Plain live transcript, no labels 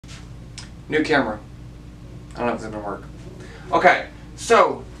New camera. I don't know if it's going to work. Okay,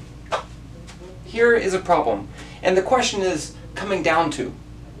 so here is a problem. And the question is coming down to,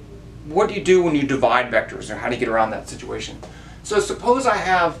 what do you do when you divide vectors, or how do you get around that situation? So suppose I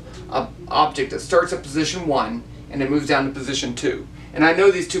have an object that starts at position 1 and it moves down to position 2. And I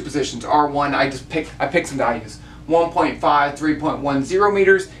know these two positions, R1, I pick some values. 1.5, 3.10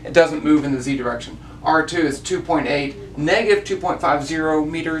 meters, it doesn't move in the z direction. R2 is 2.8, negative 2.50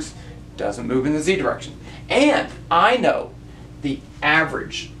 meters, doesn't move in the z direction. And I know the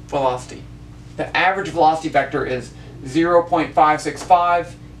average velocity. The average velocity vector is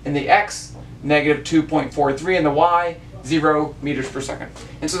 0.565 in the x, negative 2.43 in the y, 0 meters per second.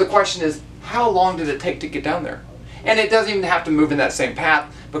 And so the question is, how long did it take to get down there? And it doesn't even have to move in that same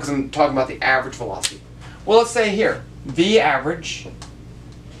path because I'm talking about the average velocity. Well, let's say here, v average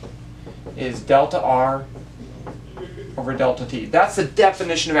is delta r over delta t. That's the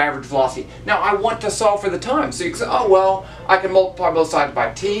definition of average velocity. Now I want to solve for the time. So you can say, oh well, I can multiply both sides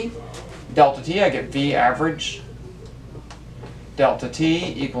by t. Delta t, I get v average delta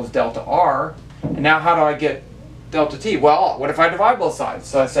t equals delta r. And now how do I get delta t? Well, what if I divide both sides?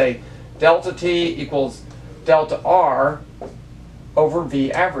 So I say delta t equals delta r over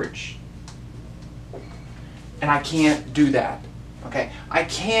v average. And I can't do that. Okay? I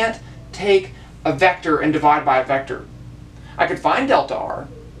can't take a vector and divide by a vector. I could find delta r,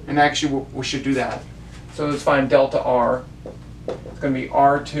 and actually we should do that. So let's find delta r. It's going to be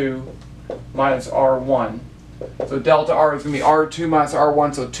r2 minus r1. So delta r is going to be r2 minus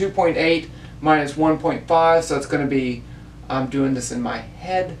r1, so 2.8 minus 1.5, so it's going to be, I'm doing this in my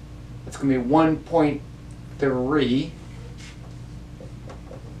head, it's going to be 1.3.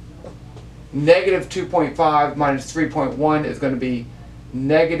 Negative 2.5 minus 3.1 is going to be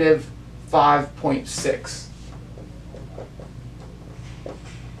negative 5.6.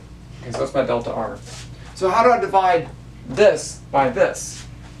 Okay, so that's my delta r. So how do I divide this by this?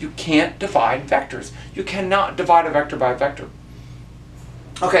 You can't divide vectors. You cannot divide a vector by a vector.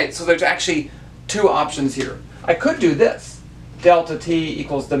 Okay, so there's actually two options here. I could do this. Delta t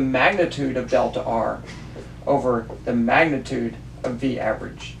equals the magnitude of delta r over the magnitude of v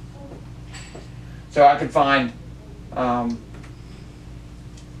average. So I could find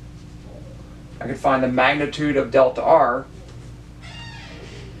the magnitude of delta r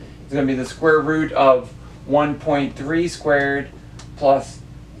is going to be the square root of 1.3 squared plus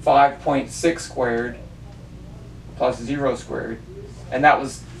 5.6 squared plus 0 squared. And that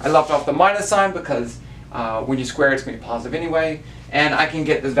was, I left off the minus sign because when you square it's going to be positive anyway. And I can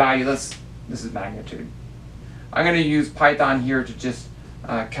get this value, this is magnitude. I'm going to use Python here to just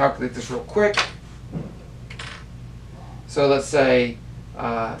calculate this real quick. So let's say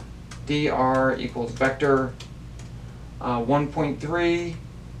dr equals vector 1.3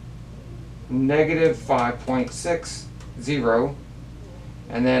 negative 5.60,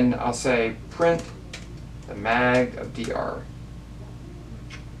 and then I'll say print the mag of dr.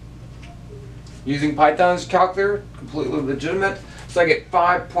 Using Python's calculator, completely legitimate. So I get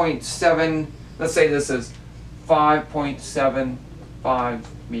 5.7, let's say this is 5.75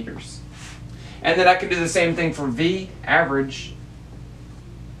 meters. And then I can do the same thing for v average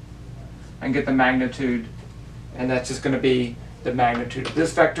and get the magnitude, and that's just going to be the magnitude of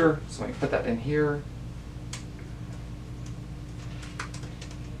this vector. So let me put that in here.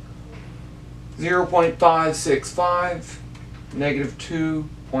 0.565 negative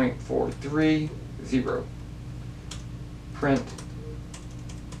 2.43 0. Print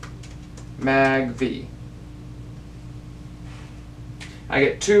mag v. I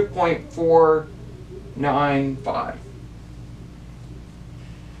get 2.495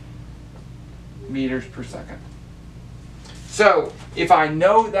 meters per second. So if I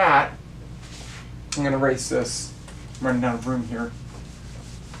know that, I'm going to erase this. I'm running out of room here.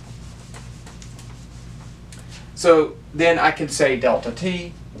 So then I could say delta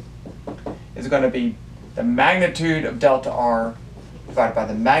t is going to be the magnitude of delta r divided by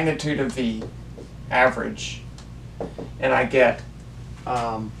the magnitude of v average, and I get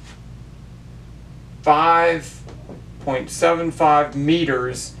 5.75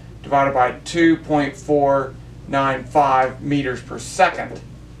 meters divided by 2.495 meters per second.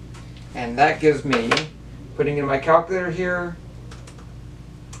 And that gives me, putting in my calculator here,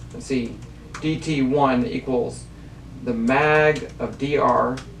 let's see, dt1 equals the mag of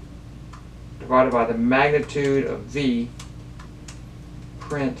dr divided by the magnitude of v,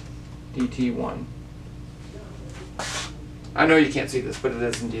 print dt1. I know you can't see this, but it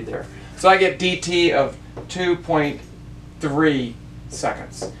is indeed there. So I get dt of 2.3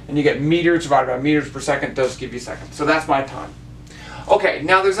 seconds. And you get meters divided by meters per second does give you seconds. So that's my time. Okay,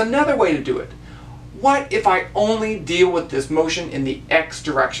 now there's another way to do it. What if I only deal with this motion in the x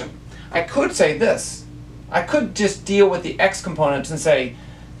direction? I could say this. I could just deal with the x components and say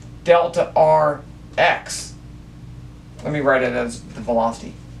delta Rx. Let me write it as the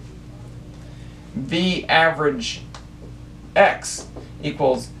velocity. V average x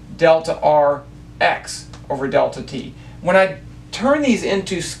equals delta Rx over delta t. When I turn these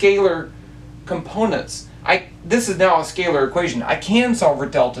into scalar components, this is now a scalar equation. I can solve for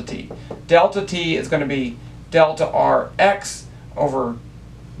delta t. Delta t is going to be delta Rx over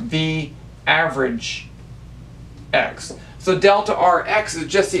V average x. So delta Rx is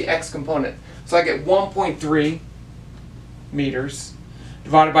just the x component. So I get 1.3 meters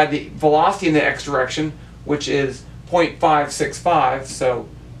divided by the velocity in the x direction, which is 0.565, so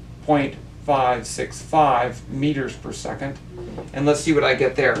 0.565 meters per second. And let's see what I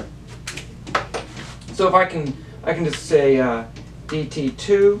get there. So if I can just say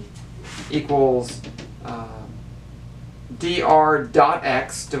dt2 equals dr dot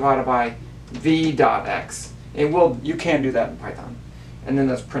x divided by v dot x. And you can do that in Python. And then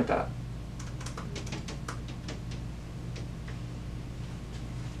let's print that.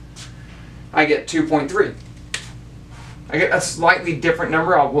 I get 2.3. I get a slightly different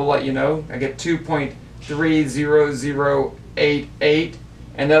number. I will let you know. I get 2.30088,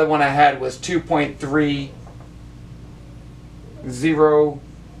 and the other one I had was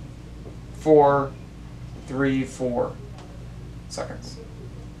 2.30434 seconds.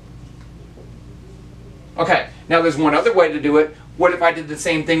 Okay, now there's one other way to do it. What if I did the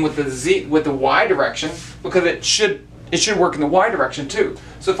same thing with the y direction? Because it should work in the y direction too.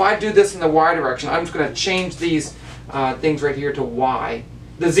 So if I do this in the y direction, I'm just going to change these things right here to y.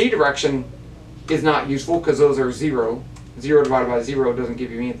 The z direction is not useful because those are 0. 0 divided by 0 doesn't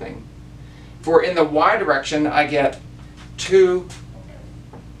give you anything. For in the y direction, I get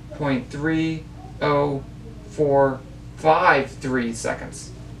 2.30453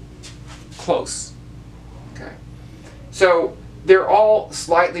 seconds. Close. Okay. So they're all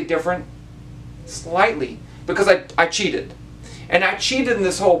slightly different. Slightly. Because I cheated. And I cheated in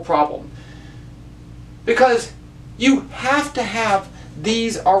this whole problem. Because you have to have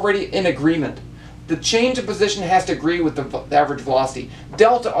these already in agreement. The change of position has to agree with the average velocity.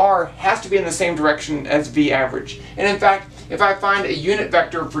 Delta R has to be in the same direction as V average. And in fact, if I find a unit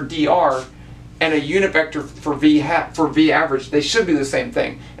vector for dr and a unit vector for V average, they should be the same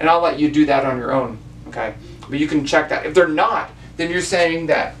thing. And I'll let you do that on your own. Okay? But you can check that. If they're not, then you're saying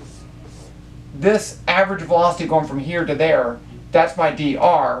that this average velocity going from here to there, that's my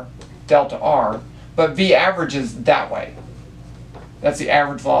dr, delta R, but V average is that way. That's the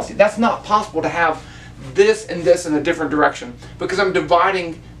average velocity. That's not possible to have this and this in a different direction. Because I'm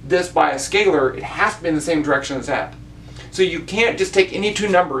dividing this by a scalar, it has to be in the same direction as that. So you can't just take any two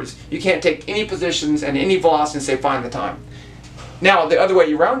numbers, you can't take any positions and any velocity and say find the time. Now the other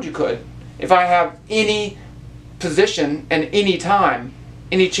way around you could, if I have any position and any time,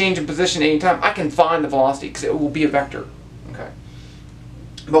 any change in position any time, I can find the velocity because it will be a vector. Okay.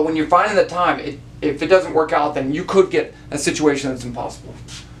 But when you're finding the time, if it doesn't work out, then you could get a situation that's impossible.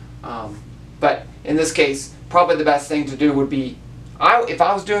 But in this case, probably the best thing to do would be, if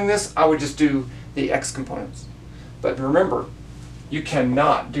I was doing this, I would just do the x components. But remember, you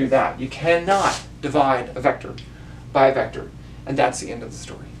cannot do that. You cannot divide a vector by a vector. And that's the end of the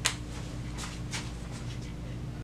story.